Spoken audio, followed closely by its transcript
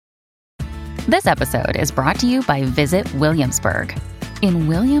This episode is brought to you by Visit Williamsburg. In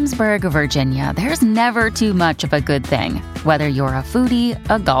Williamsburg, Virginia, there's never too much of a good thing. Whether you're a foodie,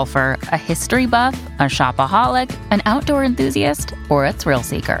 a golfer, a history buff, a shopaholic, an outdoor enthusiast, or a thrill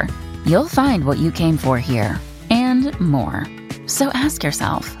seeker, you'll find what you came for here and more. So ask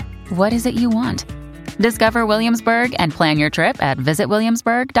yourself, what is it you want? Discover Williamsburg and plan your trip at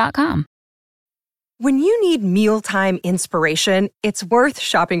visitwilliamsburg.com. When you need mealtime inspiration, it's worth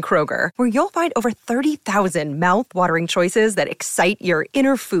shopping Kroger, where you'll find over 30,000 mouth-watering choices that excite your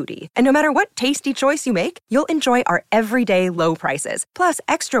inner foodie. And no matter what tasty choice you make, you'll enjoy our everyday low prices, plus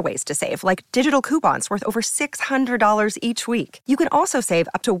extra ways to save, like digital coupons worth over $600 each week. You can also save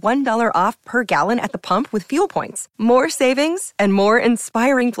up to $1 off per gallon at the pump with fuel points. More savings and more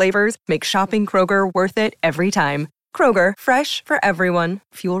inspiring flavors make shopping Kroger worth it every time. Kroger, fresh for everyone.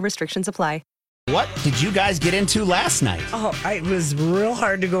 Fuel restrictions apply. What did you guys get into last night? Oh, it was real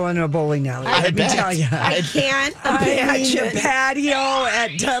hard to go into a bowling alley. Let me tell you. I can't The patio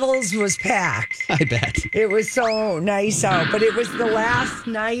at Tuttle's was packed. I bet. It was so nice out, but it was the last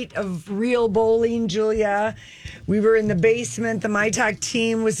night of real bowling, Julia. We were in the basement. The My Talk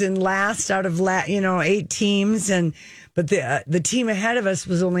team was in last out of 8 teams, but the team ahead of us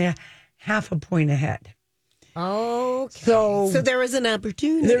was only a half a point ahead. Okay. So there was an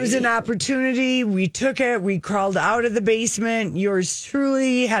opportunity. There was an opportunity. We took it. We crawled out of the basement. Yours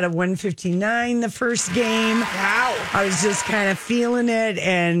truly had a 159 the first game. Wow. I was just kind of feeling it.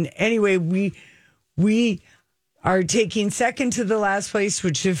 And anyway, we are taking second to the last place,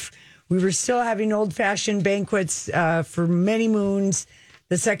 which if we were still having old-fashioned banquets for many moons,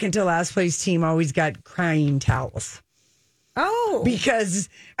 the second to last place team always got crying towels. Oh. Because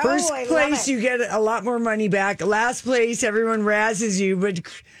first place, you get a lot more money back. Last place, everyone razzes you. But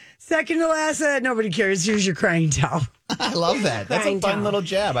second to last, nobody cares. Here's your crying towel. I love that. That's a fun little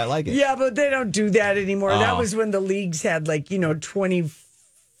jab. I like it. Yeah, but they don't do that anymore. That was when the leagues had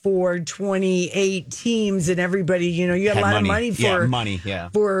 24, 28 teams and everybody, you had a lot of money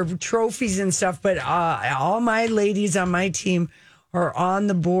for trophies and stuff. But all my ladies on my team are on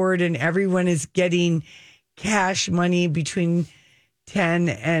the board and everyone is getting cash money between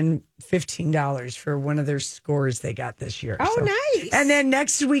 $10 and $15 for one of their scores they got this year. Oh, nice. And then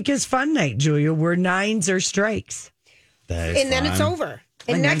next week is fun night, Julia, where nines are strikes. Then it's over.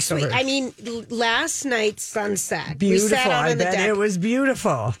 And next week, last night's sunset. Beautiful. We sat out on the deck. It was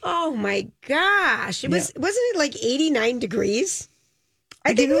beautiful. Oh my gosh. Wasn't it like 89 degrees?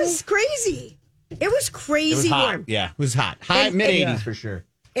 I think it was crazy. It was crazy warm. Yeah, it was hot. High mid-80s for sure.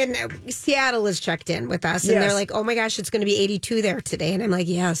 And Seattle is checked in with us, and they're like, "Oh my gosh, it's going to be 82 there today." And I'm like,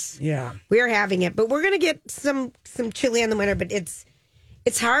 "Yes, we are having it." But we're going to get some chilly in the winter. But it's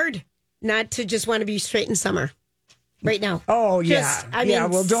hard not to just want to be straight in summer right now. Oh yeah,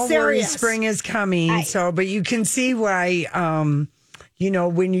 Well, don't worry, spring is coming. But you can see why.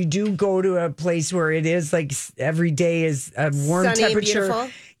 When you do go to a place where it is like every day is a warm sunny temperature.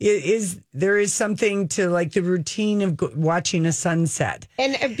 There is something to like the routine of watching a sunset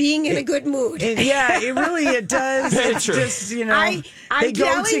and being in a good mood. It does. It's just they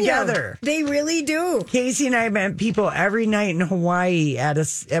go together. They really do. Casey and I met people every night in Hawaii at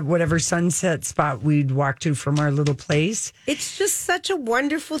whatever sunset spot we'd walk to from our little place. It's just such a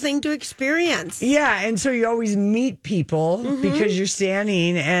wonderful thing to experience. Yeah, and so you always meet people because you're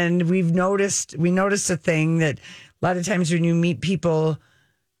standing, and we noticed a thing that a lot of times when you meet people,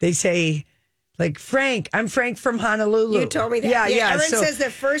 they say, like, Frank, I'm Frank from Honolulu. You told me that. Yeah. Everyone says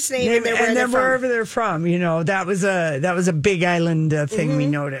their first name and then wherever they're from. That was a big island thing we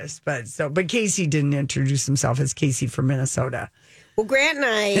noticed. But Casey didn't introduce himself as Casey from Minnesota. Well, Grant and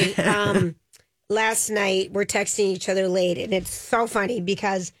I last night were texting each other late, and it's so funny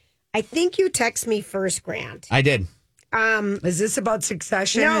because I think you text me first, Grant. I did. Is this about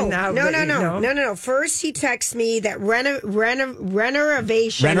Succession? No. First, he texts me that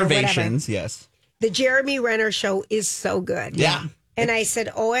Renovations, yes. The Jeremy Renner show is so good. Yeah. And I said,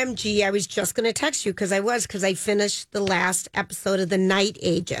 OMG, I was just going to text you because I finished the last episode of The Night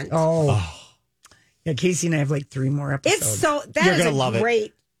Agent. Oh. Yeah, Casey and I have like 3 more episodes. You're going to love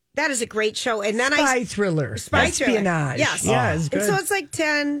it. That is a great show. And then Spy thriller. Espionage. Yes. Yeah, it's good. And so it's like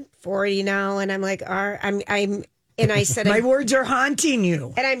 10:40 now, and I'm like, and I said, my words are haunting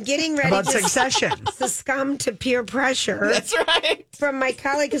you. And I'm getting ready about Succession. to succumb to peer pressure. That's right. From my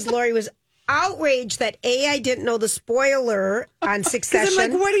colleague, because Lori was outraged that I didn't know the spoiler on Succession.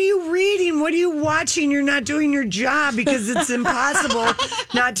 I'm like, what are you reading? What are you watching? You're not doing your job because it's impossible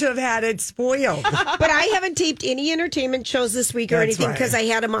not to have had it spoiled. But I haven't taped any entertainment shows this week or anything because I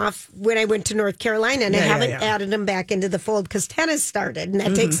had them off when I went to North Carolina, and I haven't added them back into the fold because tennis started, and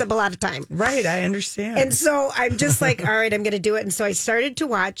that takes up a lot of time. Right, I understand. And so I'm just like, all right, I'm going to do it. And so I started to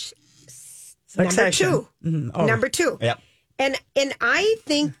watch Succession. Number 2. Yep. And I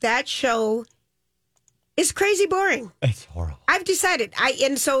think that show is crazy boring. It's horrible. I've decided.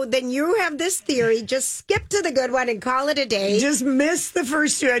 And so then you have this theory. Just skip to the good one and call it a day. Just miss the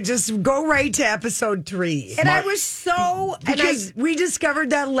first 2. Just go right to episode 3. And I was so... Because we discovered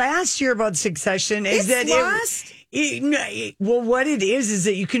that last year about Succession. Is that lost? Well, what it is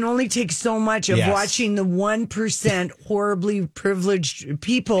that you can only take so much of watching the 1% horribly privileged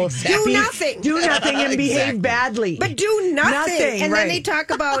people do nothing and behave badly. But do nothing. And right. then they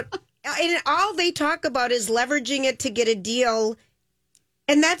talk about, and all they talk about is leveraging it to get a deal.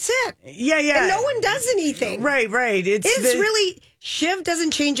 And that's it. Yeah. And no one does anything. Right. It's really... Shiv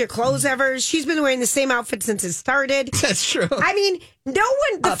doesn't change her clothes ever. She's been wearing the same outfit since it started. That's true. I mean, no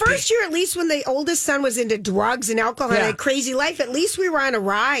one, the first year, at least when the oldest son was into drugs and alcohol and a crazy life, at least we were on a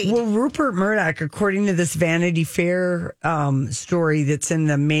ride. Well, Rupert Murdoch, according to this Vanity Fair story that's in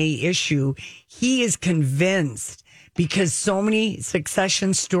the May issue, he is convinced because so many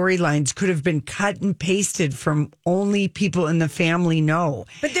Succession storylines could have been cut and pasted from only people in the family know.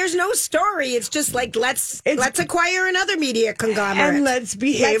 But there's no story. It's just like, let's acquire another media conglomerate. And let's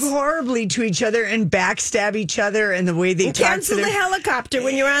behave horribly to each other and backstab each other and the way they talk cancel to the helicopter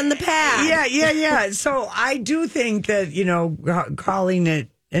when you're on the pad. Yeah. So I do think that, calling it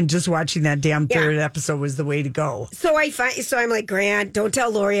and just watching that damn third episode was the way to go. So I'm like, Grant, don't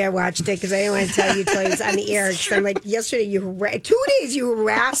tell Lori I watched it because I didn't want to tell you till it's on the air. So I'm like, yesterday, 2 days you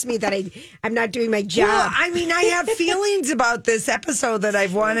harassed me that I'm not doing my job. Well, I mean, I have feelings about this episode that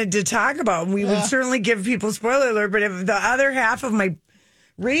I've wanted to talk about. And we would certainly give people spoiler alert, but if the other half of my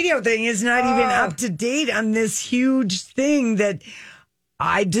radio thing is not even up to date on this huge thing that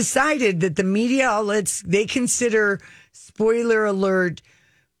I decided that the media outlets, they consider spoiler alert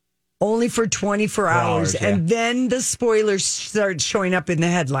only for 24 hours, and then the spoilers start showing up in the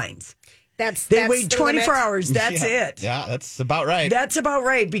headlines. They wait 24 hours. That's it. Yeah, that's about right. That's about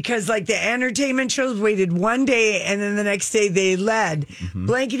right because, like, the entertainment shows waited one day, and then the next day they led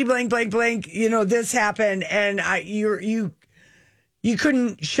blankety blank blank blank. This happened, and you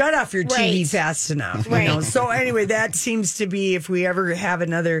couldn't shut off your TV fast enough. Right. So anyway, that seems to be if we ever have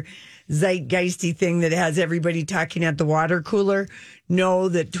another zeitgeisty thing that has everybody talking at the water cooler. Know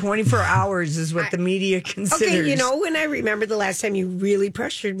that 24 hours is what the media considers. Okay, when I remember the last time you really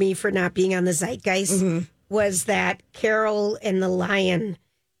pressured me for not being on the zeitgeist was that Carol and the lion,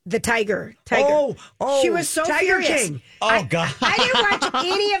 the tiger. Oh, she was so Tiger furious. King. Oh, God. I didn't watch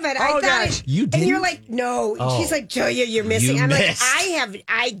any of it. I thought gosh. You didn't? And you're like, no. She's like, Julia, you're missing. You I'm missed. like,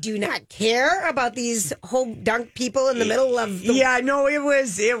 I do not care about these whole dunk people in the middle of the... Yeah, no,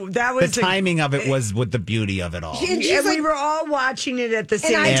 that was the timing of it was with the beauty of it all. And we were all watching it at the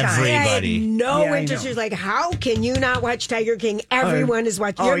same time. Everybody. I had no I interest. know. She's like, how can you not watch Tiger King? Everyone is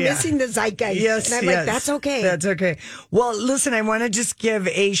watching. You're missing the zeitgeist. Yes, and I'm like, that's okay. That's okay. Well, listen, I want to just give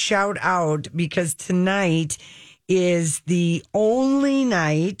a shout out because tonight is the only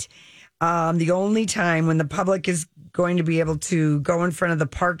night, the only time when the public is going to be able to go in front of the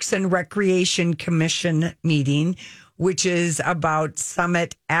Parks and Recreation Commission meeting, which is about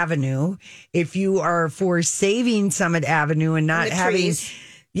Summit Avenue. If you are for saving Summit Avenue and not having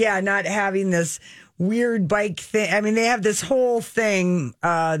this weird bike thing. I mean, they have this whole thing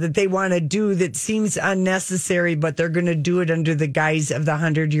that they want to do that seems unnecessary, but they're going to do it under the guise of the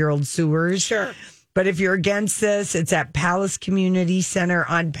 100-year-old sewers. Sure. But if you're against this, it's at Palace Community Center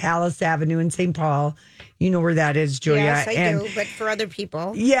on Palace Avenue in St. Paul. You know where that is, Julia. Yes, I do, but for other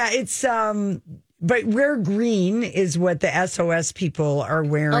people. Yeah, it's but wear green is what the SOS people are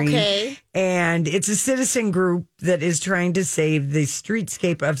wearing. Okay. And it's a citizen group that is trying to save the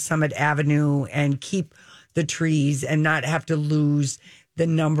streetscape of Summit Avenue and keep the trees and not have to lose the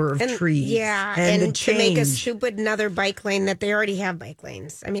number of trees. Yeah, and to make a stupid another bike lane that they already have bike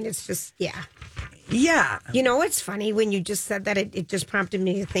lanes. I mean, it's just, yeah. Yeah. It's funny when you just said that, it just prompted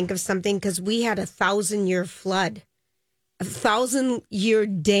me to think of something because we had a 1,000-year flood. A 1,000-year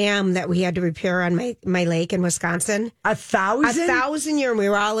dam that we had to repair on my lake in Wisconsin. 1,000? 1,000-year, and we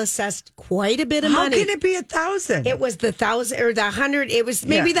were all assessed quite a bit of money. How can it be 1,000? It was the 1,000 or the 100. It was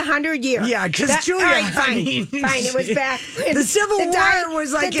maybe the 100-year. Yeah, because Julia, all right, fine. It was back when the Civil War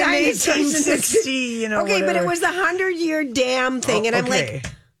was like in 1860. Okay, whatever. but it was the 100-year dam thing, and I'm like,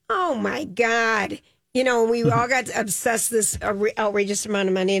 oh my God. You know, we all got obsessed this outrageous amount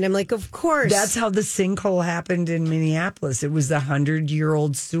of money. And I'm like, of course. That's how the sinkhole happened in Minneapolis. It was a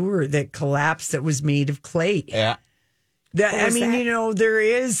 100-year-old sewer that collapsed that was made of clay. Yeah. You know, there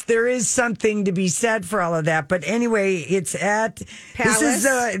is something to be said for all of that. But anyway, it's at Palace.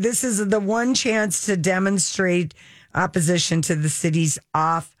 This is the one chance to demonstrate opposition to the city's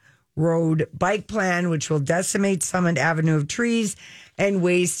off-road bike plan, which will decimate Summit Avenue of trees and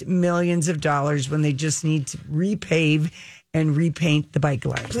waste millions of dollars when they just need to repave and repaint the bike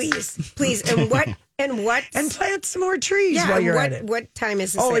lanes. Please. And plant some more trees while you're at it. What time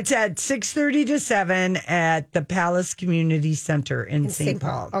is this? Oh, it's at 6:30 to 7 at the Palace Community Center in St.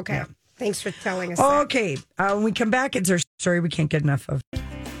 Paul. Okay. Yeah. Thanks for telling us Okay. When we come back, it's our story we can't get enough of.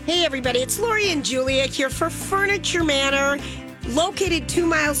 Hey, everybody. It's Lori and Julia here for Furniture Manor, located 2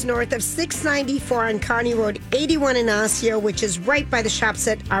 miles north of 694 on Kearney Road 81 in Osseo, which is right by the shops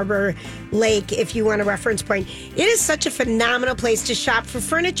at Arbor Lake, if you want a reference point. It is such a phenomenal place to shop for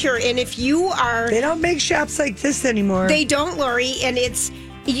furniture. And if you are... They don't make shops like this anymore. They don't, Lori. And it's...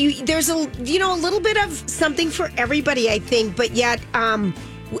 There's a little bit of something for everybody, I think. But yet...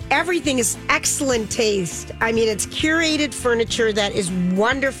 everything is excellent taste. I mean, it's curated furniture that is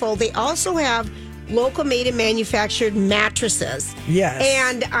wonderful. They also have local made and manufactured mattresses. Yes.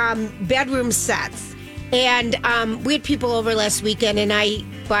 And bedroom sets. And we had people over last weekend, and I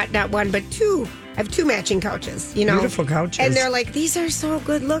bought not one, but two. I have two matching couches, you know. Beautiful couches. And they're like, these are so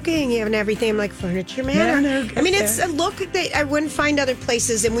good looking and everything. I'm like, Furniture Manor. I mean, it's a look that I wouldn't find other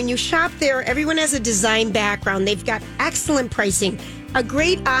places. And when you shop there, everyone has a design background. They've got excellent pricing, a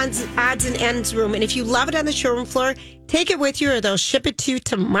great odds and ends room. And if you love it on the showroom floor, take it with you or they'll ship it to you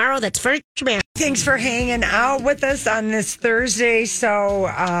tomorrow. That's Furniture Manor. Thanks for hanging out with us on this Thursday. So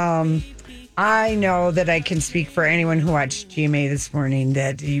I know that I can speak for anyone who watched GMA this morning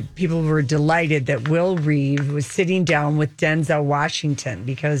that people were delighted that Will Reeve was sitting down with Denzel Washington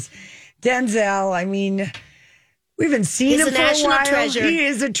because Denzel, I mean, we haven't seen him for a while. Treasure. He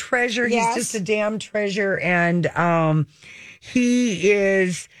is a treasure. Yes. He's just a damn treasure. And he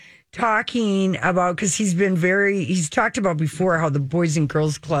is talking about, because he's talked about before how the Boys and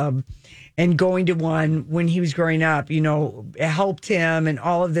Girls Club and going to one when he was growing up, you know, it helped him and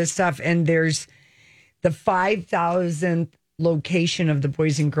all of this stuff. And there's the 5,000th location of the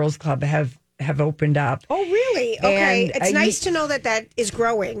Boys and Girls Club have opened up. Oh, really? Okay. And it's nice to know that is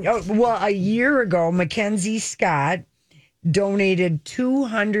growing. Oh, well, a year ago, Mackenzie Scott donated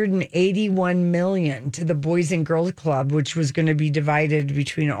 $281 million to the Boys and Girls Club, which was going to be divided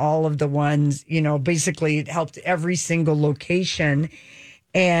between all of the ones, you know, basically it helped every single location.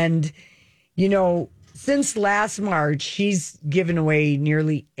 And, you know, since last March, she's given away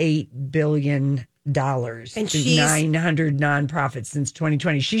nearly $8 billion and to 900 nonprofits since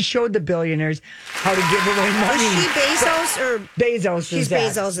 2020. She showed the billionaires how to give away money. Is she Bezos or Bezos? She's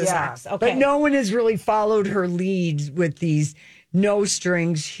Bezos' ex. Okay. But no one has really followed her leads with these no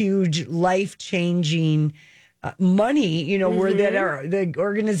strings, huge, life changing money. You know, where the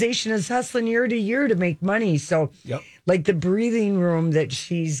organization is hustling year to year to make money. So, like the breathing room that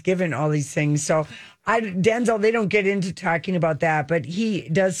she's given all these things. So, Denzel, they don't get into talking about that, but he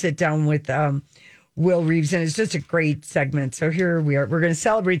does sit down with Will Reeves, and it's just a great segment. So here we are. We're going to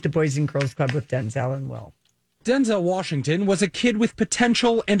celebrate the Boys and Girls Club with Denzel and Will. Denzel Washington was a kid with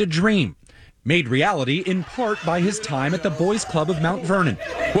potential and a dream, made reality in part by his time at the Boys Club of Mount Vernon.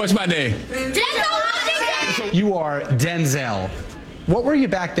 What's my name? Denzel Washington! You are Denzel. What were you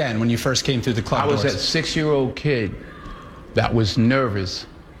back then when you first came through the club I was doors? a 6-year-old kid that was nervous.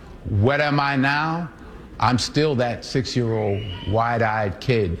 What am I now? I'm still that 6-year-old wide-eyed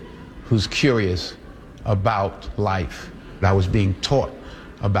kid who's curious about life. I was being taught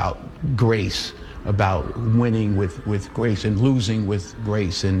about grace, about winning with grace and losing with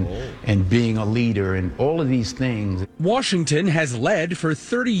grace and being a leader and all of these things. Washington has led for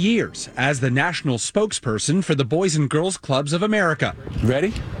 30 years as the national spokesperson for the Boys and Girls Clubs of America.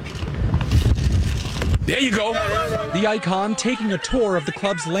 Ready? There you go. The icon taking a tour of the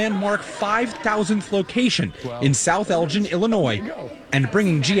club's landmark 5,000th location in South Elgin, Illinois, and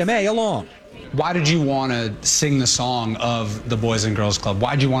bringing GMA along. Why did you want to sing the song of the Boys and Girls Club?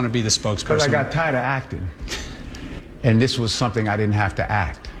 Why did you want to be the spokesperson? Because I got tired of acting. And this was something I didn't have to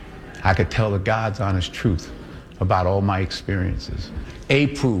act. I could tell the God's honest truth about all my experiences. A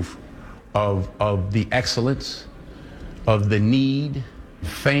proof of the excellence, of the need.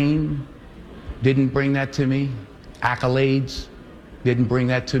 Fame didn't bring that to me. Accolades didn't bring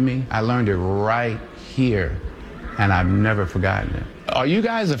that to me. I learned it right here, and I've never forgotten it. Are you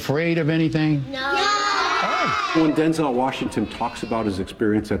guys afraid of anything? No. fun. When Denzel Washington talks about his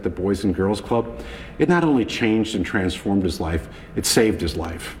experience at the Boys and Girls Club, it not only changed and transformed his life, it saved his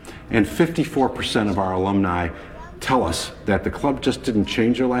life. And 54% of our alumni tell us that the club just didn't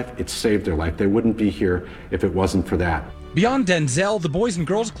change their life, it saved their life. They wouldn't be here if it wasn't for that. Beyond Denzel, the Boys and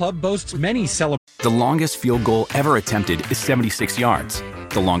Girls Club boasts many celebrations. The longest field goal ever attempted is 76 yards.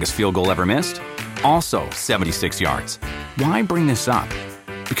 The longest field goal ever missed? Also 76 yards. Why bring this up?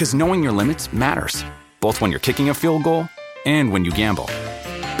 Because knowing your limits matters, both when you're kicking a field goal and when you gamble.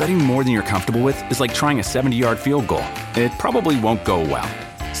 Betting more than you're comfortable with is like trying a 70-yard field goal. It probably won't go well.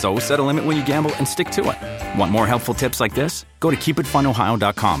 So set a limit when you gamble and stick to it. Want more helpful tips like this? Go to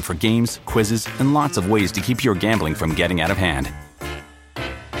keepitfunohio.com for games, quizzes, and lots of ways to keep your gambling from getting out of hand.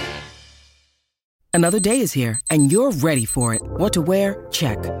 Another day is here, and you're ready for it. What to wear?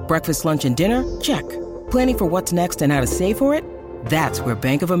 Check. Breakfast, lunch, and dinner? Check. Planning for what's next and how to save for it? That's where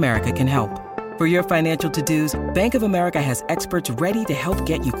Bank of America can help. For your financial to-dos, Bank of America has experts ready to help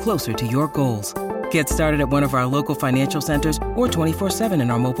get you closer to your goals. Get started at one of our local financial centers or 24/7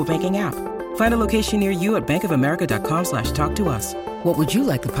 in our mobile banking app. Find a location near you at bankofamerica.com/talktous. What would you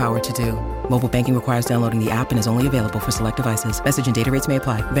like the power to do? Mobile banking requires downloading the app and is only available for select devices. Message and data rates may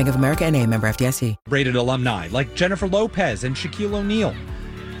apply. Bank of America N.A., member FDIC. Rated alumni like Jennifer Lopez and Shaquille O'Neal.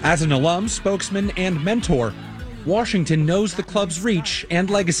 As an alum, spokesman, and mentor, Washington knows the club's reach and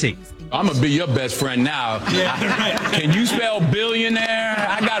legacy. I'm going to be your best friend now. Yeah, right. Can you spell billionaire?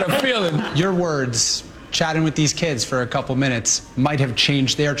 I got a feeling. Your words, chatting with these kids for a couple minutes, might have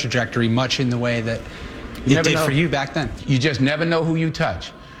changed their trajectory much in the way that it did for you back then. You just never know who you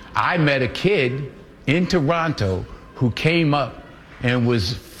touch. I met a kid in Toronto who came up and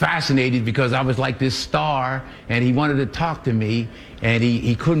was fascinated because I was like this star, and he wanted to talk to me, and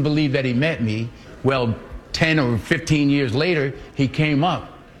he couldn't believe that he met me. Well, 10 or 15 years later, he came up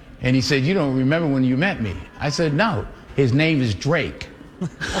and he said, "You don't remember when you met me?" I said, "No, his name is Drake."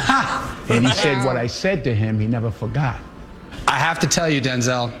 And he said what I said to him, he never forgot. I have to tell you,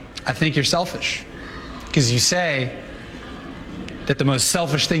 Denzel, I think you're selfish. Because you say that the most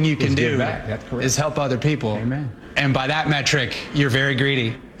selfish thing you can do is help other people. Amen. And by that metric, you're very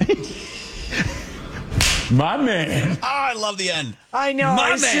greedy. My man. Oh, I love the end. I know.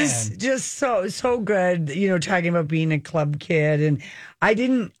 My it's man. just so good, talking about being a club kid. And I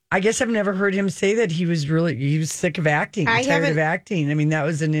guess I've never heard him say that he was sick of acting, tired of acting. I mean, that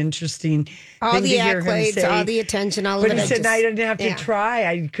was an interesting thing to hear him say. All the attention, all of it. But he said, I didn't have to try.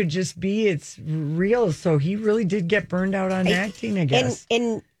 I could just be. It's real. So he really did get burned out on acting, I guess.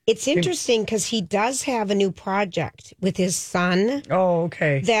 And it's interesting because he does have a new project with his son. Oh,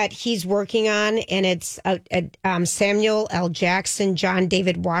 okay. That he's working on, and it's Samuel L. Jackson, John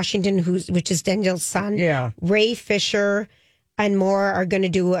David Washington, which is Denzel's son. Yeah. Ray Fisher and more are going to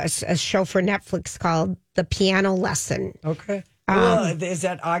do a show for Netflix called The Piano Lesson. Okay. Is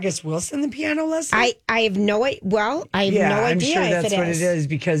that August Wilson, The Piano Lesson? I have no idea. Well, I have no idea. I'm sure that's what it is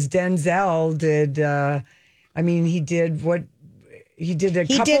because Denzel did. He did what. He did a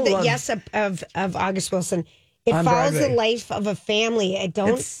couple of August Wilson. It follows the life of a family. It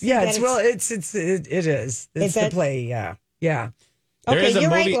is. It's the play. Yeah. Okay, you're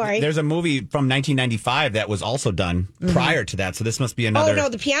right, Lori. There's a movie from 1995 that was also done prior to that, so this must be another. Oh no,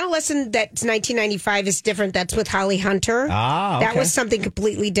 the Piano Lesson that's 1995 is different. That's with Holly Hunter. Ah, okay. That was something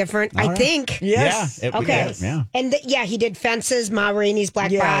completely different. I think. Yes. Yeah. Okay. Yeah. And he did Fences, Ma Rainey's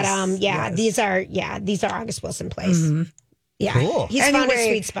Black Bottom. Yeah, these are August Wilson plays. Mm-hmm. Yeah, cool. He's found a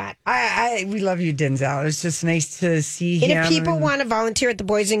sweet spot. We love you, Denzel. It's just nice to see him. And if people want to volunteer at the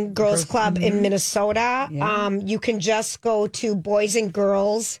Boys and Girls Club in Minnesota, you can just go to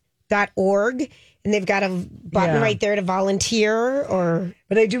boysandgirls.org, and they've got a button right there to volunteer.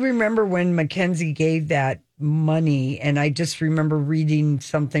 But I do remember when Mackenzie gave that money, and I just remember reading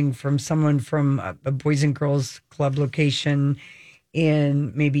something from someone from a Boys and Girls Club location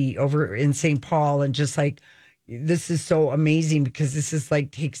maybe over in St. Paul, and just like, this is so amazing because this is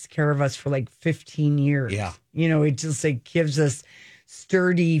like takes care of us for like 15 years. Yeah. It just like gives us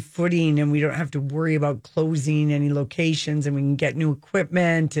sturdy footing, and we don't have to worry about closing any locations, and we can get new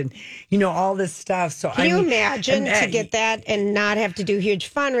equipment and, all this stuff. So can you imagine to get that and not have to do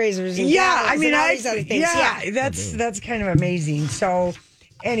huge fundraisers? And all these other things. Yeah, that's kind of amazing. So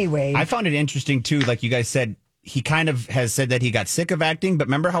anyway, I found it interesting too. Like you guys said, he kind of has said that he got sick of acting, but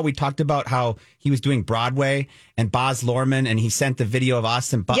remember how we talked about how he was doing Broadway and Baz Luhrmann, and he sent the video of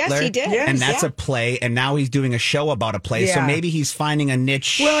Austin Butler? Yes, he did. And that's a play, and now he's doing a show about a play, so maybe he's finding a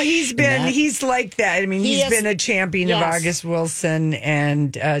niche. Well, he's like that. I mean, he's been a champion of August Wilson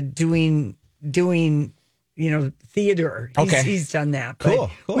and doing theater. He's done that.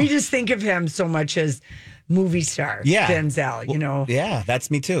 But cool. We just think of him so much as movie star, Denzel, you know. Yeah, that's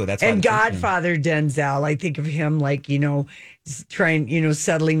me too. That's and Godfather Denzel. I think of him like, you know, trying, you know,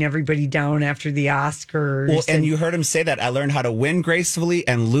 settling everybody down after the Oscars. Well, and you heard him say that I learned how to win gracefully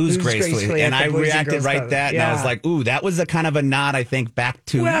and lose gracefully. And I reacted right that. And I was like, ooh, that was a kind of a nod, I think, back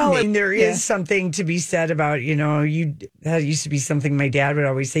to Well, and there is something to be said about, you know, that used to be something my dad would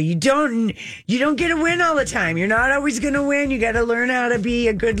always say. You don't get to win all the time. You're not always going to win. You got to learn how to be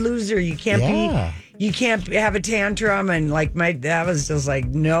a good loser. You can't be. You can't have a tantrum, and like my dad was just like,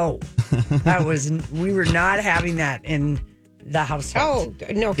 no, we were not having that in the household.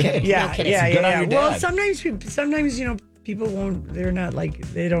 Oh, no kidding. Yeah, no kidding. yeah. Well, sometimes you know, people won't. They're not like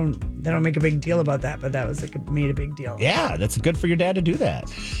they don't make a big deal about that, but that was made a big deal. Yeah, that's good for your dad to do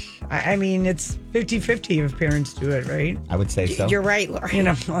that. I mean, it's 50-50 if parents do it, right? I would say so. You're right, Laura. You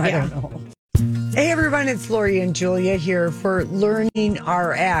know, I don't know. Hey everyone, it's Lori and Julia here for Learning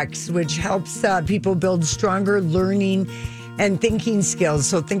RX, which helps people build stronger learning and thinking skills.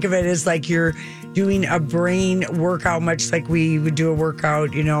 So think of it as like you're doing a brain workout, much like we would do a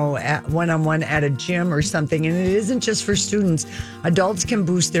workout, you know, at one-on-one at a gym or something. And it isn't just for students. Adults can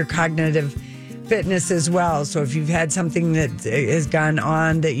boost their cognitive fitness as well. So if you've had something that has gone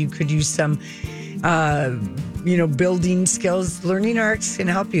on that you could use some you know, building skills, Learning Arts can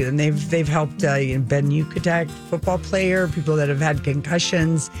help you. And they've helped Ben Yukatak, football player, people that have had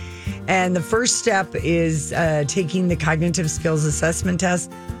concussions. And the first step is taking the cognitive skills assessment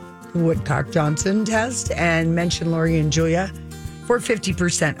test, Woodcock-Johnson test, and mention Lori and Julia for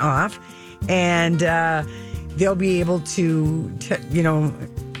 50% off. And they'll be able to you know,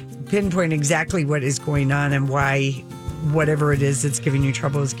 pinpoint exactly what is going on and why whatever it is that's giving you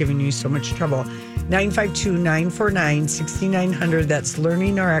trouble is giving you so much trouble. 952-949-6900. That's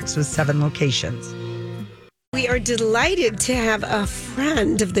Learning RX with 7 locations. We are delighted to have a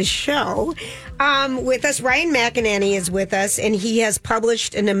friend of the show with us. Ryan McEnany is with us, and he has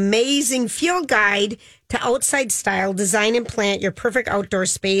published an amazing field guide to outside style, design and plant your perfect outdoor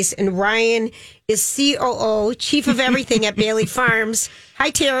space. And Ryan is COO, chief of everything at Bailey Farms.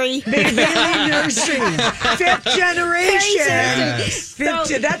 Hi, Terry. Bailey Nursery. 5th generation. Yes.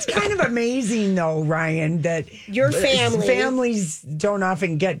 That's kind of amazing, though, Ryan, that your families don't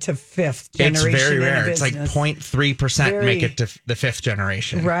often get to 5th generation. It's very rare. It's like 0.3% make it to the 5th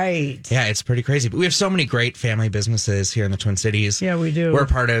generation. Right. Yeah, it's pretty crazy. But we have so many great family businesses here in the Twin Cities. Yeah, we do. We're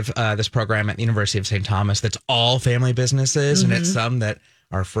part of this program at the University of St. Thomas that's all family businesses, and it's some that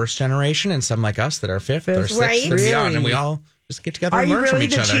are 1st generation and some like us that are 5th or 6th and beyond. And we all just get together and learn from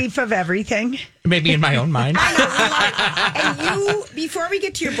each other. Are you really the chief of everything? Maybe in my own mind. And you, before we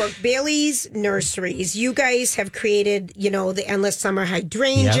get to your book, Bailey's Nurseries, you guys have created, you know, the Endless Summer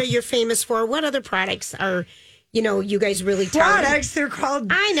Hydrangea you're famous for. What other products are, you know, you guys really products? They're called.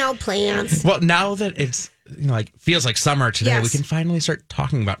 I know, plants. Well, now that it's, you know, like feels like summer today, we can finally start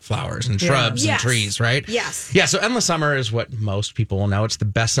talking about flowers and shrubs and trees, right? Yes. Yeah, so Endless Summer is what most people will know. It's the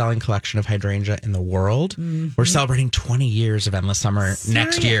best-selling collection of hydrangea in the world. We're celebrating 20 years of Endless Summer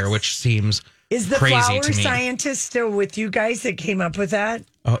next year, which seems Is the crazy flower to me. Scientist still with you guys that came up with that?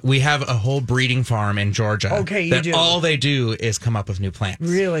 We have a whole breeding farm in Georgia. Okay, that all they do is come up with new plants.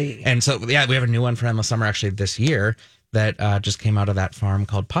 Really? And so, yeah, we have a new one for Endless Summer actually this year that just came out of that farm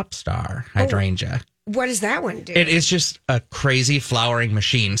called Popstar Hydrangea. What does that one do? It is just a crazy flowering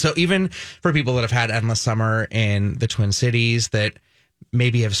machine. So even for people that have had Endless Summer in the Twin Cities that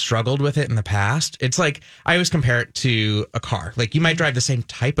maybe have struggled with it in the past, it's like, I always compare it to a car. Like you might drive the same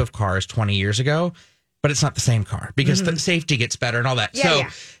type of car as 20 years ago, but it's not the same car because the safety gets better and all that.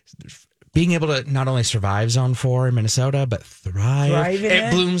 Being able to not only survive Zone 4 in Minnesota, but thrive in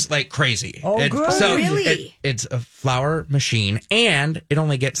it blooms like crazy. Oh, good. So really? It's a flower machine, and it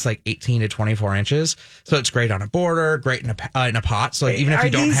only gets like 18 to 24 inches. So it's great on a border, great in a pot. So like, even if you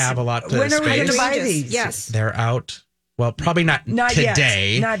don't have a lot to when are we going to space, buy these? Yes. they're out. Well, probably not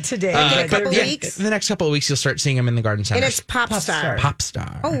today. Yet. Not today. In a couple weeks? In the next couple of weeks, you'll start seeing them in the garden centers. And it's Popstar.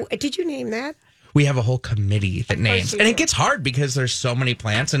 Popstar. Oh, did you name that? We have a whole committee that names, and it gets hard because there's so many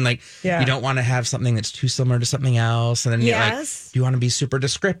plants, and like you don't want to have something that's too similar to something else, and then you're like, do you want to be super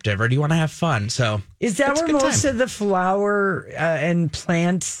descriptive or do you want to have fun? So is that where most of the flower and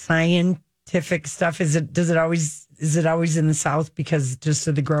plant scientific stuff is? Is it always in the South because just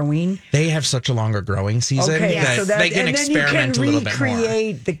of the growing? They have such a longer growing season that they can experiment a little bit more.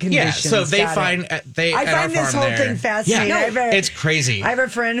 Recreate the conditions. Yeah, so they find I find this whole thing fascinating. Yeah, it's crazy. I have a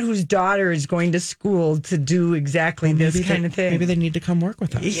friend whose daughter is going to school to do exactly this kind of thing. Maybe they need to come work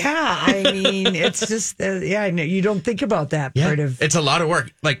with us. Yeah, I mean, it's just you don't think about that part of. It's a lot of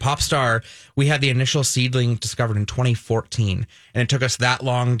work. Like Popstar, we had the initial seedling discovered in 2014, and it took us that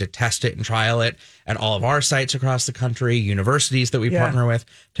long to test it and trial it. at all of our sites across the country, universities that we partner with,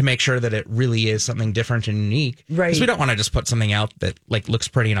 to make sure that it really is something different and unique. Right. Because we don't want to just put something out that like looks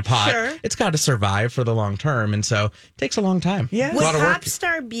pretty in a pot. Sure. It's got to survive for the long term. And so it takes a long time. Yeah. Would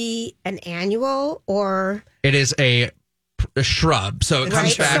Popstar be an annual or? It is a shrub, so it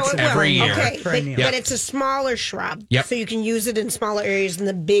comes back every year. Okay, but it's a smaller shrub, so you can use it in smaller areas than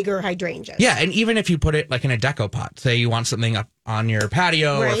the bigger hydrangeas. Yeah, and even if you put it like in a deco pot, say you want something up on your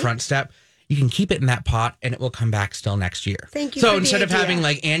patio or front step, you can keep it in that pot and it will come back still next year. Thank you. So instead of having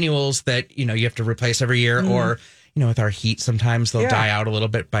like annuals that you have to replace every year, or with our heat, sometimes they'll die out a little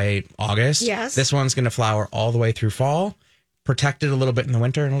bit by August. Yes, this one's going to flower all the way through fall. Protect it a little bit in the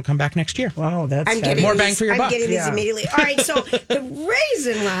winter, and it'll come back next year. Wow, that's more bang for your buck. I'm getting these immediately. All right, so the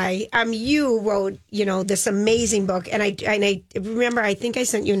reason why you wrote, this amazing book, and I remember, I think I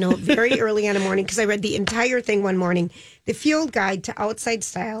sent you a note very early in the morning because I read the entire thing one morning. The Field Guide to Outside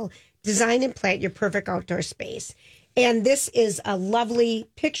Style: Design and Plant Your Perfect Outdoor Space. And this is a lovely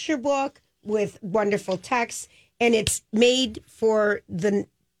picture book with wonderful text, and it's made for the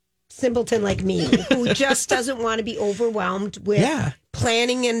simpleton like me who just doesn't want to be overwhelmed with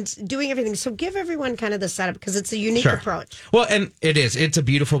planning and doing everything. So give everyone kind of the setup because it's a unique approach. Well, and it's a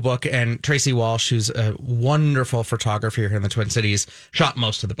beautiful book. And Tracy Walsh, who's a wonderful photographer here in the Twin Cities, shot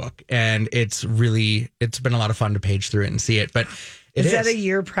most of the book. And it's been a lot of fun to page through it and see it. But is that a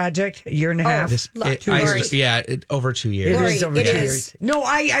year project? A year and a half? Over 2 years. It is over 2 years. No,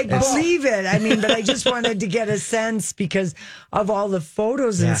 I believe it. I mean, but I just wanted to get a sense because of all the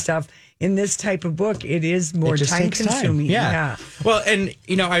photos and stuff. In this type of book, it is more time consuming. Yeah. Well, and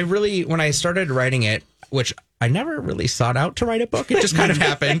I really, when I started writing it, which I never really sought out to write a book, it just kind of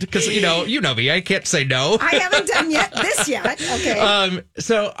happened because you know me, I can't say no. I haven't done this yet. Okay.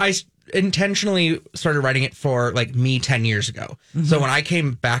 So I intentionally started writing it for like me 10 years ago. Mm-hmm. So when I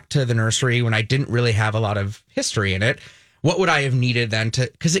came back to the nursery, when I didn't really have a lot of history in it, what would I have needed then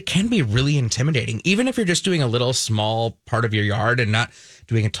because it can be really intimidating, even if you're just doing a little small part of your yard and not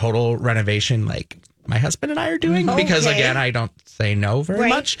doing a total renovation like my husband and I are doing, because again, I don't say no very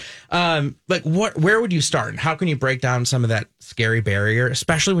much. Like where would you start? And how can you break down some of that scary barrier,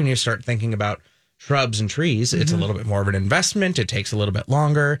 especially when you start thinking about shrubs and trees? It's a little bit more of an investment. It takes a little bit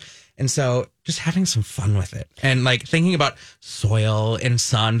longer. And so just having some fun with it and like thinking about soil and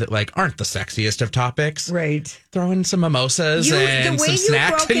sun that like aren't the sexiest of topics. Right. Throw in some mimosas and some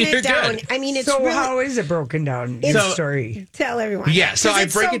snacks and you're good. I mean, it's so really, how is it broken down in the story? Tell everyone. Yeah. So I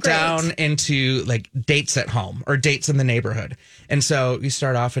break it down into like dates at home or dates in the neighborhood. And so you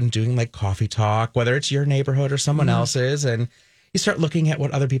start off and doing like coffee talk, whether it's your neighborhood or someone else's, and you start looking at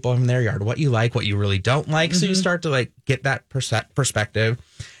what other people have in their yard, what you like, what you really don't like. So you start to like get that perspective.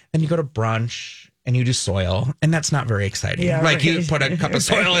 Then you go to brunch and you do soil, and that's not very exciting. Yeah, like you put a cup of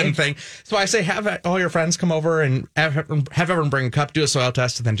soil in thing. So I say have all your friends come over and have everyone bring a cup, do a soil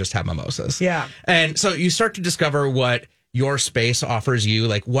test, and then just have mimosas. Yeah. And so you start to discover what your space offers you,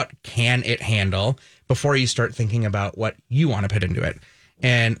 like what can it handle before you start thinking about what you want to put into it.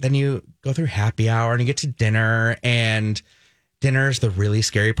 And then you go through happy hour and you get to dinner, and dinner is the really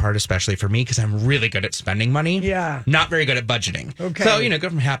scary part, especially for me, because I'm really good at spending money. Yeah. Not very good at budgeting. Okay. So, go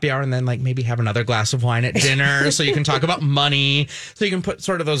from happy hour and then like maybe have another glass of wine at dinner so you can talk about money. So you can put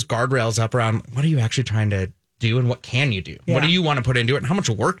sort of those guardrails up around what are you actually trying to do and what can you do? Yeah. What do you want to put into it and how much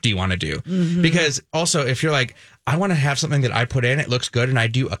work do you want to do? Mm-hmm. Because also if you're like, I want to have something that I put in, it looks good and I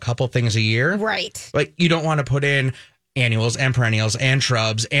do a couple things a year. Right. Like you don't want to put in annuals and perennials and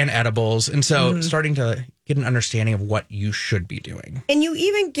shrubs and edibles. And so starting to get an understanding of what you should be doing. And you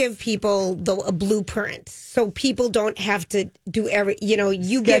even give people a blueprint so people don't have to do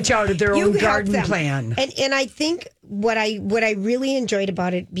you get out of their own garden plan. And I think what I really enjoyed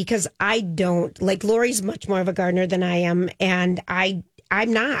about it, because I don't, like Lori's much more of a gardener than I am, and I'm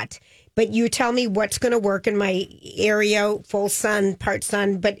not. But you tell me what's going to work in my area, full sun, part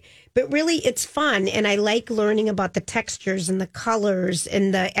sun, but really it's fun, and I like learning about the textures and the colors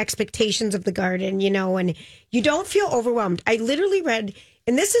and the expectations of the garden, and you don't feel overwhelmed. I literally read,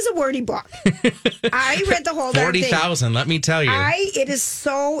 and this is a wordy book. I read the whole 40,000, let me tell you. It is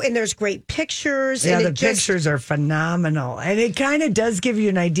so, and there's great pictures. Yeah, and the pictures are phenomenal. And it kind of does give you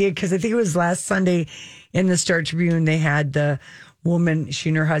an idea, because I think it was last Sunday in the Star Tribune, they had the woman, she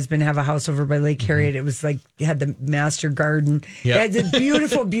and her husband have a house over by Lake Harriet. It was like, had the master garden. Yep. It had a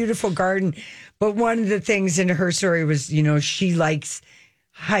beautiful, beautiful garden. But one of the things in her story was, she likes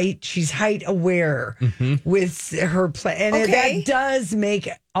height. She's height aware with her play. And that does make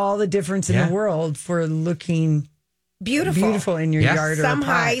all the difference in the world for looking beautiful in your yard. Some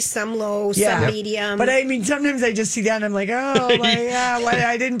high, some low, some medium. But I mean, sometimes I just see that and I'm like, oh,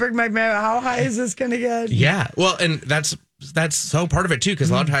 I didn't bring my. How high is this going to get? Yeah, well, and that's so part of it too, because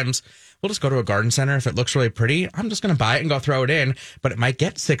a lot of times we'll just go to a garden center. If it looks really pretty, I'm just going to buy it and go throw it in. But it might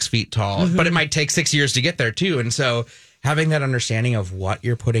get 6 feet tall, but it might take 6 years to get there too. And so having that understanding of what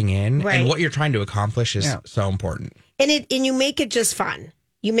you're putting in and what you're trying to accomplish is so important. And you make it just fun.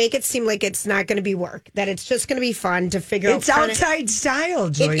 You make it seem like it's not going to be work, that it's just going to be fun to figure out. It's outside style,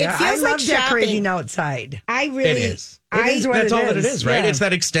 Julia. It feels like decorating outside. It is. That's all that it is, right? Yeah. It's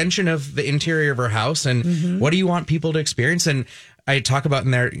that extension of the interior of our house. And what do you want people to experience? And I talk about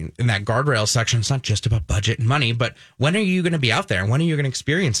in that guardrail section, it's not just about budget and money, but when are you going to be out there? And when are you going to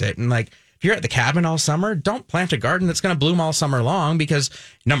experience it? And like, if you're at the cabin all summer, don't plant a garden that's going to bloom all summer long, because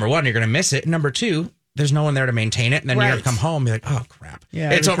number one, you're going to miss it. And number two, there's no one there to maintain it. And then you're going to come home and be like, oh, crap.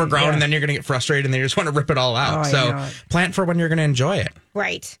 Yeah, it's overgrown. And then you're going to get frustrated and then you just want to rip it all out. So plant for when you're going to enjoy it.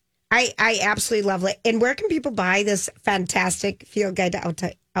 Right. I absolutely love it. And where can people buy this fantastic Field Guide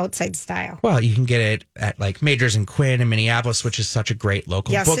to Outside Style? Well, you can get it at like Majors and Quinn in Minneapolis, which is such a great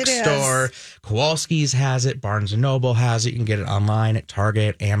local bookstore. Kowalski's has it. Barnes & Noble has it. You can get it online at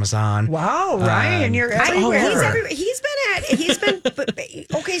Target, Amazon. Wow, Ryan, you're everywhere. He's been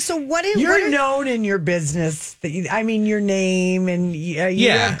okay, so you're known in your business. Your name and you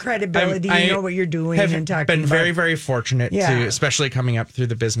have credibility. You know what you're doing. I've been very, very fortunate to, especially coming up through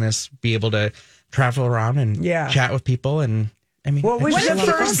the business, be able to travel around and chat with people. And I mean, what was the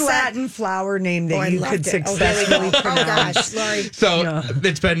first Latin flower name that you could successfully pronounce? Oh gosh, Lori. So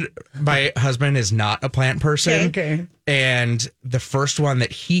it's been, my husband is not a plant person. Okay. And the first one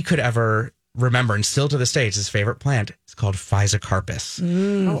that he could ever remember, and still to this day, it's his favorite plant. It's called Physocarpus.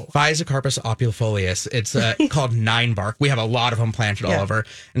 Physocarpus opulifolius. It's called 9-bark. We have a lot of them planted all over.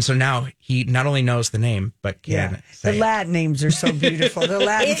 And so now he not only knows the name, but can say the Latin names are so beautiful. The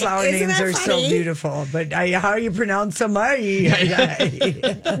Latin flower names are so beautiful. But how you pronounce them? What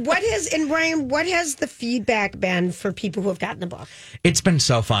has the feedback been for people who have gotten the book? It's been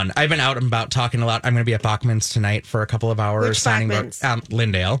so fun. I've been out and about talking a lot. I'm going to be at Bachman's tonight for a couple of hours. Which signing Bachman's?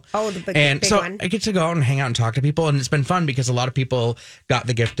 Lindale. Oh, the big so one. I get to go out and hang out and talk to people, and it's been fun because a lot of people got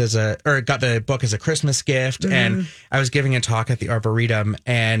the book as a Christmas gift, and I was giving a talk at the Arboretum,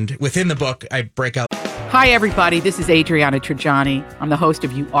 and within the book, I break out. Hi, everybody. This is Adriana Trajani. I'm the host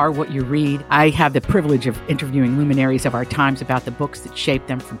of You Are What You Read. I have the privilege of interviewing luminaries of our times about the books that shaped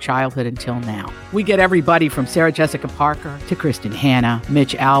them from childhood until now. We get everybody from Sarah Jessica Parker to Kristen Hanna,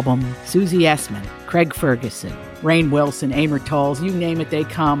 Mitch Albom, Susie Essman, Craig Ferguson, Rainn Wilson, Amor Tolls, you name it, they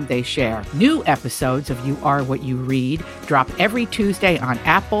come, they share. New episodes of You Are What You Read drop every Tuesday on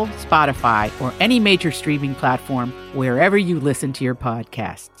Apple, Spotify, or any major streaming platform wherever you listen to your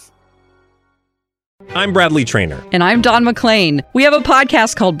podcasts. I'm Bradley Trainer. And I'm Don McClain. We have a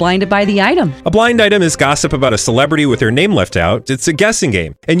podcast called Blinded by the Item. A blind item is gossip about a celebrity with their name left out. It's a guessing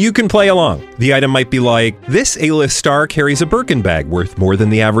game, and you can play along. The item might be like, this A-list star carries a Birkin bag worth more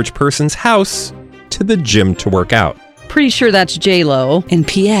than the average person's house to the gym to work out. Pretty sure that's J-Lo. And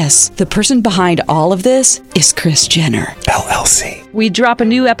P.S. the person behind all of this is Kris Jenner, LLC. We drop a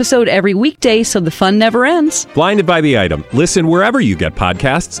new episode every weekday so the fun never ends. Blinded by the Item. Listen wherever you get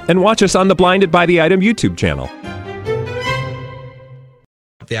podcasts and watch us on the Blinded by the Item YouTube channel.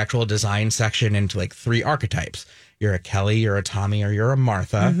 The actual design section into like 3 archetypes. You're a Kelly, you're a Tommy, or you're a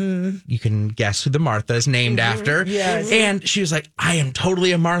Martha. You can guess who the Martha is named after. Yes. And she was like, I am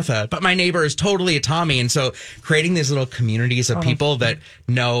totally a Martha, but my neighbor is totally a Tommy. And so creating these little communities of people that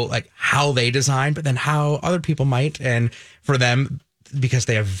know like how they design, but then how other people might. And for them, because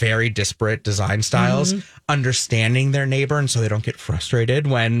they have very disparate design styles, understanding their neighbor, and so they don't get frustrated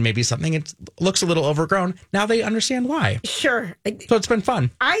when maybe something looks a little overgrown. Now they understand why. Sure. So it's been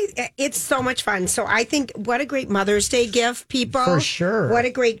fun. It's so much fun. So I think what a great Mother's Day gift, people. For sure. What a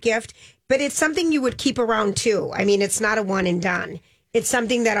great gift. But it's something you would keep around too. I mean, it's not a one and done. It's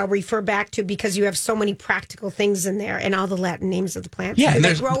something that I'll refer back to because you have so many practical things in there and all the Latin names of the plants. Yeah, and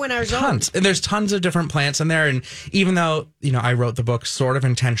they grow in our zone. And there's tons of different plants in there. And even though, I wrote the book sort of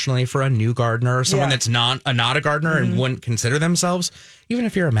intentionally for a new gardener or someone that's not a gardener and wouldn't consider themselves, even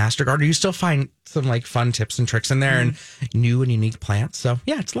if you're a master gardener, you still find some like fun tips and tricks in there and new and unique plants. So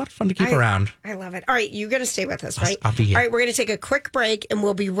yeah, it's a lot of fun to keep around. I love it. All right, you're going to stay with us, right? I'll be here. All right, we're going to take a quick break and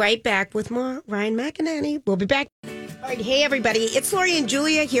we'll be right back with more Ryan McEnany. We'll be back. All right, hey everybody, it's Lori and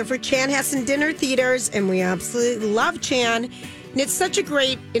Julia here for Chanhassen Dinner Theaters, and we absolutely love Chan. And it's such a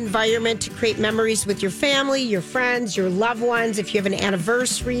great environment to create memories with your family, your friends, your loved ones. If you have an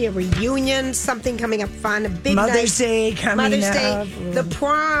anniversary, a reunion, something coming up fun, a big Mother's Day coming up. Mother's Day, the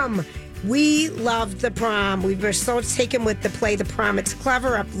prom. We loved The Prom. We were so taken with the play The Prom. It's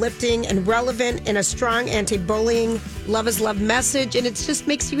clever, uplifting, and relevant, and a strong anti-bullying, love is love message, and it just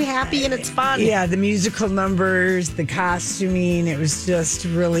makes you happy and it's fun. Yeah, the musical numbers, the costuming, it was just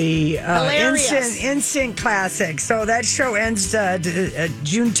really instant classic. So that show ends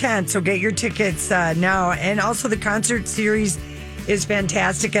June 10th, so get your tickets now. And also the concert series is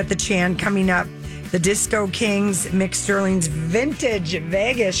fantastic at the Chan coming up. The Disco Kings, Mick Sterling's Vintage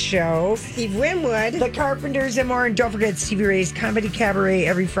Vegas show. Steve Winwood. The Carpenters and more. And don't forget Stevie Ray's Comedy Cabaret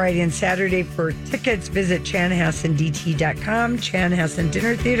every Friday and Saturday. For tickets, visit chanhassendt.com. Chanhassen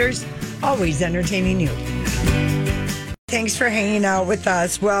Dinner Theaters, always entertaining you. Thanks for hanging out with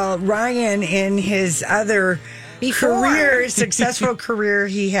us. Well, Ryan, in his other successful career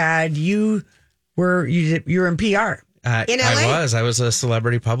he had, you were in PR. In LA? I was a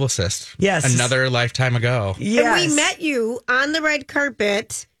celebrity publicist. Yes. Another lifetime ago. Yes. And we met you on the red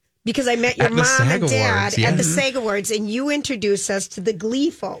carpet because I met your mom and dad at the SAG Awards, and you introduced us to the Glee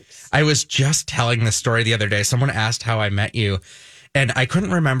folks. I was just telling this story the other day. Someone asked how I met you, and I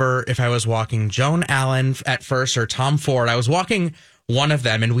couldn't remember if I was walking Joan Allen at first or Tom Ford. I was walking one of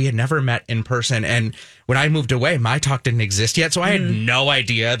them, and we had never met in person. And when I moved away, My Talk didn't exist yet, so I had no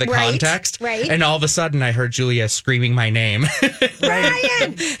idea the context. Right. And all of a sudden, I heard Julia screaming my name.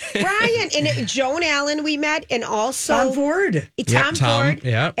 Brian! And Joan Allen we met, and also Tom Ford. Tom Ford.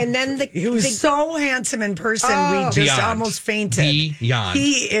 Yeah. And then he was so handsome in person, we just almost fainted. Beyond.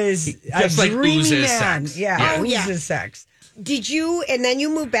 He is just a like dreamy oozes man. sex. Yeah, oozes sex. Did you, and then you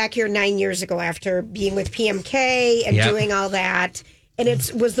moved back here 9 years ago after being with PMK and doing all that, and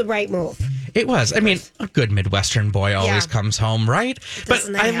it was the right move. It was. I mean, a good Midwestern boy always comes home, right? But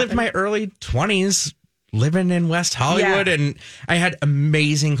I lived my early 20s living in West Hollywood, and I had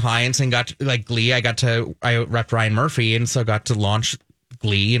amazing clients and got to, like Glee. I repped Ryan Murphy, and so got to launch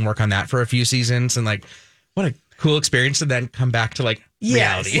Glee and work on that for a few seasons, and like, what a cool experience to then come back to like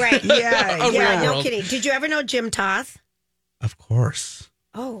reality. Right. Yeah, no kidding. Did you ever know Jim Toth? Of course.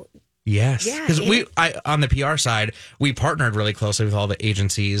 Oh, yes. Because on the PR side, we partnered really closely with all the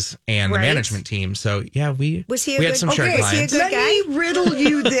agencies and the management team. So we had some shared clients. Let me riddle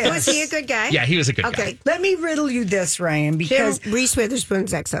you this. Was he a good guy? Yeah, he was a good guy. Okay, let me riddle you this, Ryan, because Reese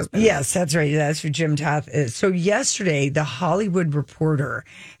Witherspoon's ex-husband. Yes, that's right. That's who Jim Toth is. So yesterday, the Hollywood Reporter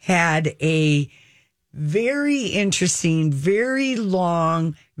had a very interesting, very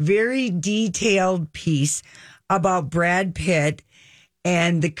long, very detailed piece about Brad Pitt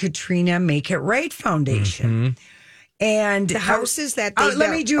and the Katrina Make It Right Foundation. Mm-hmm. And the houses that they let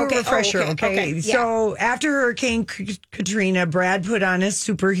me do a refresher, okay? Yeah. So after Hurricane Katrina, Brad put on his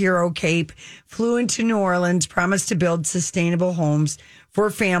superhero cape, flew into New Orleans, promised to build sustainable homes for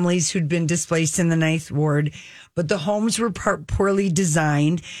families who'd been displaced in the Ninth Ward. But the homes were poorly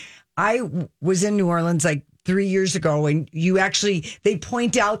designed. I was in New Orleans like 3 years ago, and they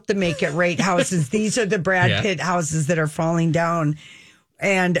point out the Make It Right houses. These are the Brad Pitt houses that are falling down.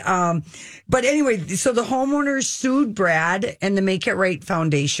 And, but anyway, so the homeowners sued Brad and the Make It Right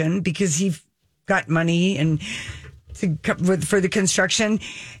Foundation because he got money for the construction.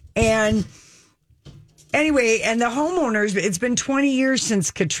 And anyway, and the homeowners, it's been 20 years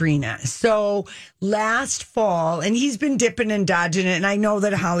since Katrina. So last fall, and he's been dipping and dodging it. And I know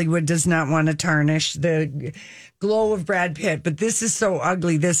that Hollywood does not want to tarnish the glow of Brad Pitt, but this is so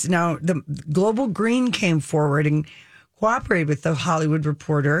ugly. Now the Global Green came forward and cooperated with the Hollywood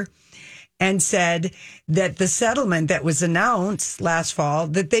Reporter and said that the settlement that was announced last fall,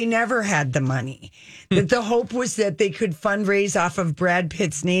 that they never had the money. That the hope was that they could fundraise off of Brad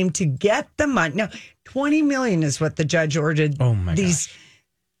Pitt's name to get the money. Now, $20 million is what the judge ordered these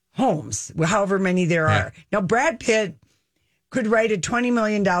homes, however many there are. Now, Brad Pitt could write a $20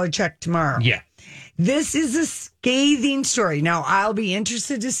 million check tomorrow. Yeah. This is a scathing story. Now, I'll be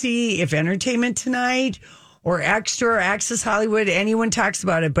interested to see if Entertainment Tonight or Extra or Access Hollywood, anyone talks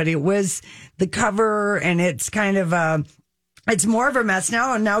about it, but it was the cover, and it's kind of it's more of a mess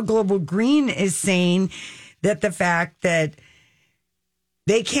now. And now Global Green is saying that the fact that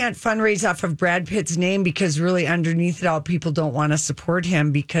they can't fundraise off of Brad Pitt's name because really underneath it all, people don't want to support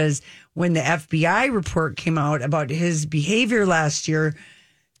him, because when the FBI report came out about his behavior last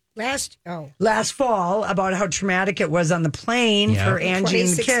fall, about how traumatic it was on the plane for Angie and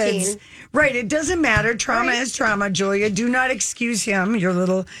the kids. Right. It doesn't matter. Trauma is trauma, Julia. Do not excuse him.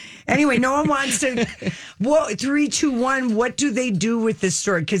 Anyway, no one wants to. 3, 2, 1. What do they do with this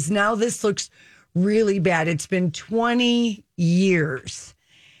story? Because now this looks really bad. It's been 20 years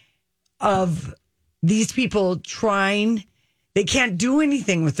of these people trying They can't do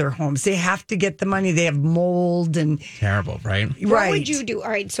anything with their homes. They have to get the money. They have mold and terrible, right? What would you do? All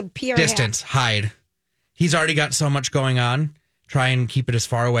right, so PR distance, hide. He's already got so much going on. Try and keep it as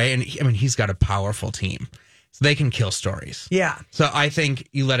far away. And he's got a powerful team, so they can kill stories. Yeah. So I think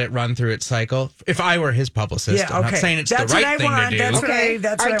you let it run through its cycle. If I were his publicist, I'm not saying it's the right thing to do.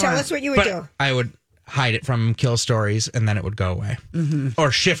 That's all right, tell us what you would do. I would hide it from him, kill stories, and then it would go away,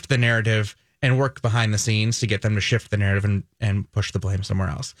 or shift the narrative. And work behind the scenes to get them to shift the narrative and push the blame somewhere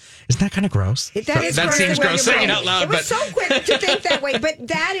else. Isn't that kind of gross? That seems gross saying it out loud. It was so quick to think that way, but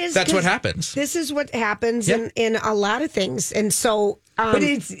that's what happens. This is what happens in a lot of things, and so. But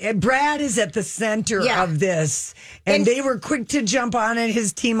Brad is at the center of this, and they were quick to jump on it.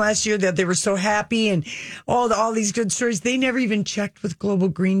 His team last year that they were so happy, and all these good stories. They never even checked with Global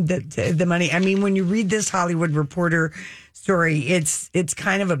Green the money. I mean, when you read this Hollywood Reporter story, it's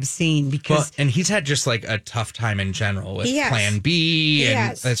kind of obscene because and he's had just like a tough time in general with Plan B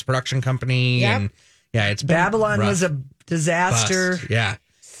and his production company, and it's Babylon was a disaster. Bust. Yeah.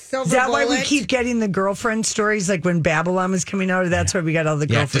 Is that why we keep getting the girlfriend stories? Like when Babylon was coming out, that's why we got all the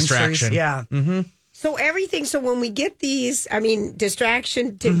girlfriend stories. Yeah. Mm-hmm. So everything. So when we get these,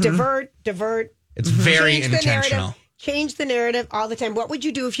 distraction, divert. It's very intentional. Change the narrative all the time. What would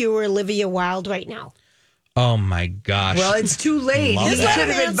you do if you were Olivia Wilde right now? Oh my gosh. Well, it's too late. You should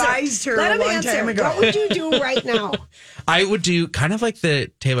have advised her a long time ago. What would you do right now? I would do kind of like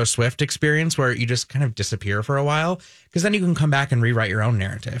the Taylor Swift experience where you just kind of disappear for a while because then you can come back and rewrite your own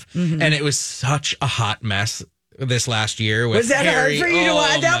narrative. Mm-hmm. And it was such a hot mess this last year. With was that Harry. hard for you to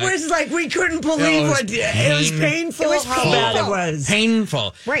watch? That was like, we couldn't believe it was painful. How bad it was.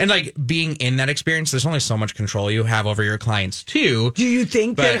 Painful. Right. And like being in that experience, there's only so much control you have over your clients too. Do you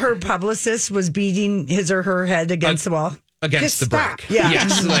think that her publicist was beating his or her head against the wall? Against the brick. Yeah.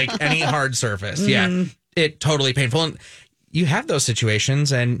 Yes, like any hard surface. Mm-hmm. Yeah. It totally painful. And you have those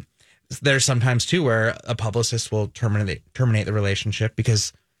situations, and there's sometimes too where a publicist will terminate the relationship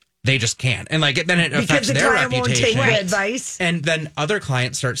because they just can't. And like then it affects their reputation. Won't take advice. And then other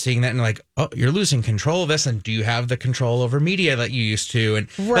clients start seeing that and like, oh, you're losing control of this. And do you have the control over media that you used to?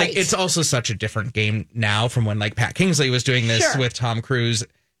 And like it's also such a different game now from when like Pat Kingsley was doing this with Tom Cruise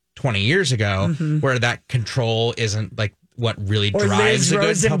 20 years ago, where that control isn't like what really drives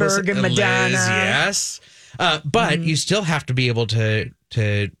Liz a good Rosenberg and Madonna. Liz, yes. But you still have to be able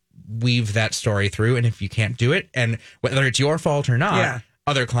to weave that story through. And if you can't do it, and whether it's your fault or not,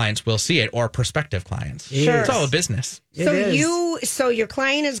 other clients will see it, or prospective clients. Sure. It's all a business. So your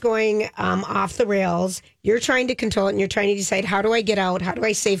client is going off the rails. You're trying to control it, and you're trying to decide, how do I get out? How do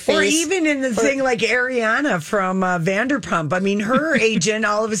I save face? Or even in the thing like Ariana from Vanderpump. I mean, her agent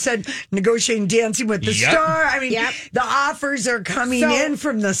all of a sudden negotiating Dancing with the Star. I mean, the offers are coming in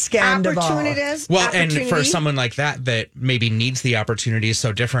from the scandal. Opportunities. Well, and for someone like that maybe needs the opportunity,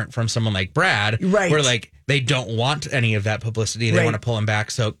 so different from someone like Brad, where like they don't want any of that publicity. They want to pull him back.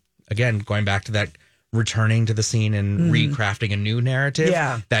 So again, going back to that, returning to the scene and recrafting a new narrative,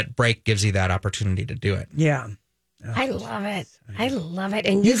 that break gives you that opportunity to do it. Yeah. I love it. I love it.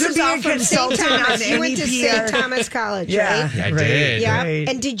 And you could be a consultant on You went to St. Thomas College, right? Yeah, I did. Yeah. Right.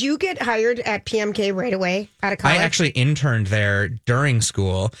 And did you get hired at PMK right away out of college? I actually interned there during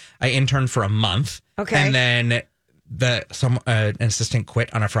school. I interned for a month. Okay. And then an assistant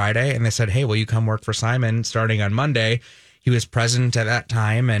quit on a Friday, and they said, hey, will you come work for Simon starting on Monday? He was president at that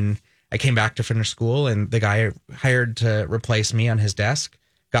time, and I came back to finish school, and the guy hired to replace me on his desk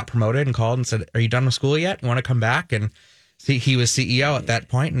got promoted and called and said, are you done with school yet? You want to come back? And see, he was CEO at that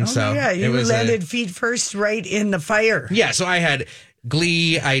point. And you landed feet first right in the fire. Yeah. So I had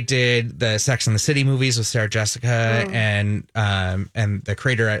Glee. I did the Sex and the City movies with Sarah Jessica, and the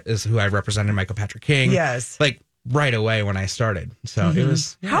creator is who I represented, Michael Patrick King. Yes. Like right away when I started. So it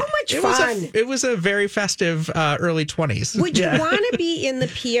was how much fun. It was a very festive early 20s. Would you want to be in the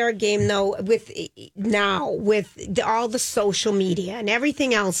PR game though with all the social media and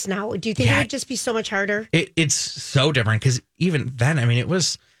everything else now? Do you think it would just be so much harder? It's so different because even then, I mean, it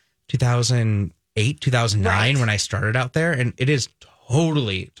was 2008, 2009 when I started out there, and it is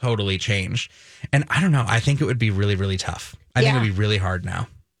totally changed. And I don't know. I think it would be really, really tough. I think it would be really hard now.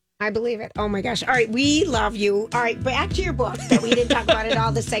 I believe it. Oh my gosh. All right. We love you. All right. Back to your book that we didn't talk about at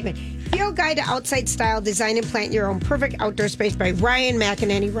all this segment. Field Guide to Outside Style, Design and Plant Your Own Perfect Outdoor Space by Ryan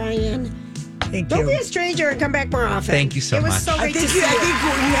McEnany. Ryan, don't be a stranger and come back more often. Thank you so much. It was so great to see you. I think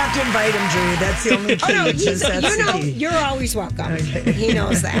you have to invite him, Drew. That's the only key. You're always welcome. Okay. He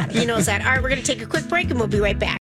knows that. All right. We're going to take a quick break and we'll be right back.